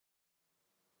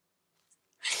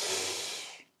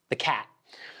the cat.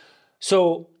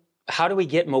 So how do we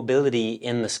get mobility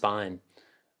in the spine?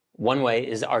 One way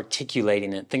is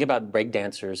articulating it. Think about break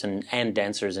dancers and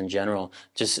dancers in general.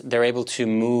 Just they're able to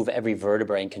move every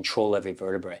vertebrae and control every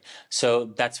vertebrae. So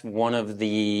that's one of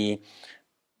the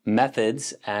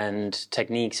methods and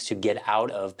techniques to get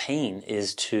out of pain,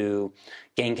 is to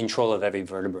gain control of every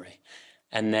vertebrae.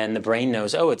 And then the brain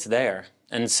knows, oh, it's there.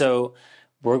 And so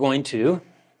we're going to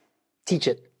teach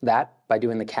it that by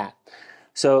doing the cat.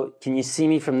 So can you see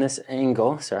me from this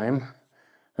angle? Sorry, I'm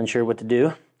unsure what to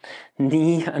do.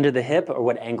 Knee under the hip, or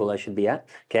what angle I should be at.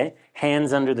 Okay,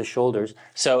 hands under the shoulders.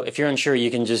 So if you're unsure, you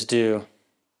can just do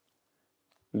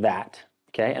that.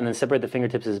 Okay, and then separate the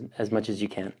fingertips as much as you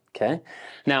can. Okay,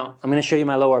 now I'm going to show you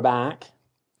my lower back,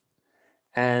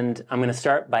 and I'm going to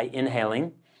start by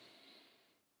inhaling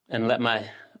and let my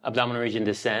abdominal region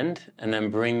descend, and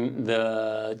then bring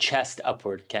the chest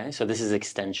upward. Okay, so this is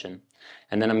extension,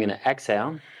 and then I'm going to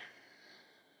exhale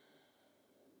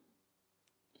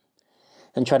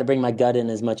and try to bring my gut in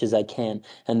as much as I can.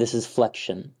 And this is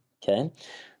flexion, okay?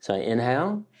 So I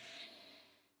inhale.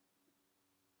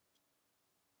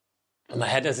 And my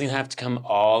head doesn't have to come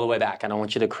all the way back. I don't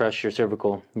want you to crush your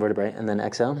cervical vertebrae. And then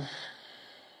exhale.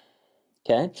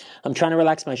 Okay? I'm trying to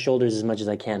relax my shoulders as much as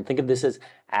I can. Think of this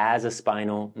as a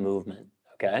spinal movement,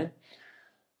 okay?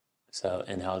 So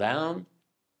inhale down,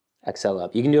 exhale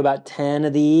up. You can do about 10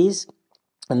 of these.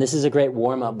 And this is a great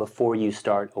warm-up before you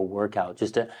start a workout,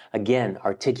 just to, again,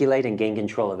 articulate and gain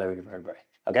control of every vertebrae,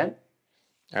 okay?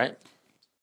 All right?